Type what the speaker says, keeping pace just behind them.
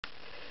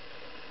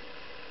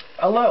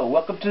Hello,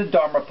 welcome to the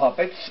Dharma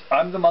Puppets.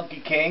 I'm the Monkey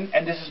King,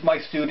 and this is my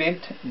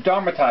student,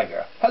 Dharma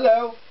Tiger.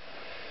 Hello!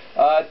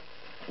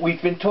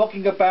 We've been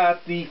talking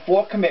about the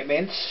 4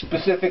 commitments,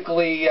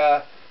 specifically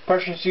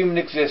precious human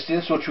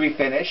existence, which we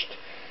finished,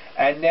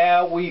 and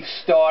now we've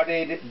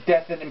started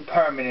death and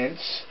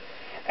impermanence.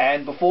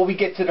 And before we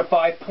get to the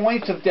 5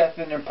 points of death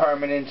and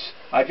impermanence,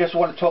 I just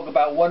want to talk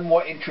about one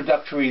more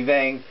introductory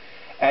thing,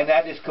 and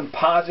that is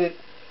composite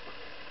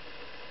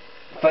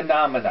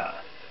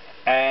phenomena.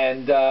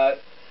 And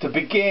to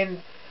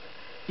begin,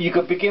 you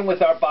could begin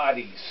with our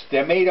bodies.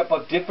 They're made up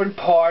of different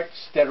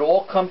parts that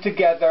all come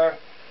together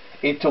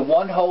into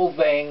one whole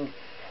thing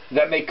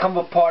that may come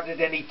apart at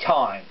any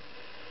time,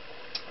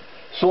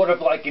 sort of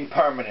like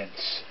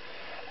impermanence.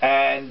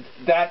 And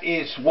that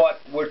is what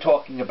we're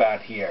talking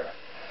about here.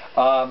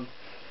 The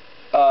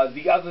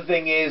other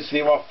thing is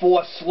there are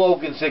 4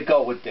 slogans that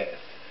go with death.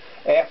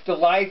 After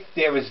life,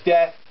 there is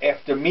death.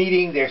 After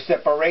meeting, there's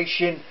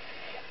separation.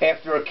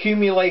 After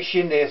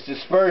accumulation, there's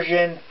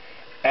dispersion.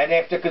 And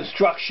after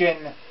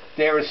construction,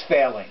 there is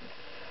failing.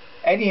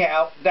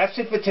 Anyhow, that's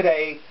it for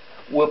today.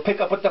 We'll pick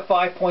up with the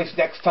 5 points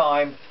next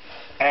time.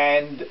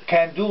 And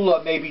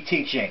Kandula may be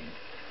teaching.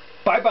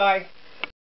 Bye-bye.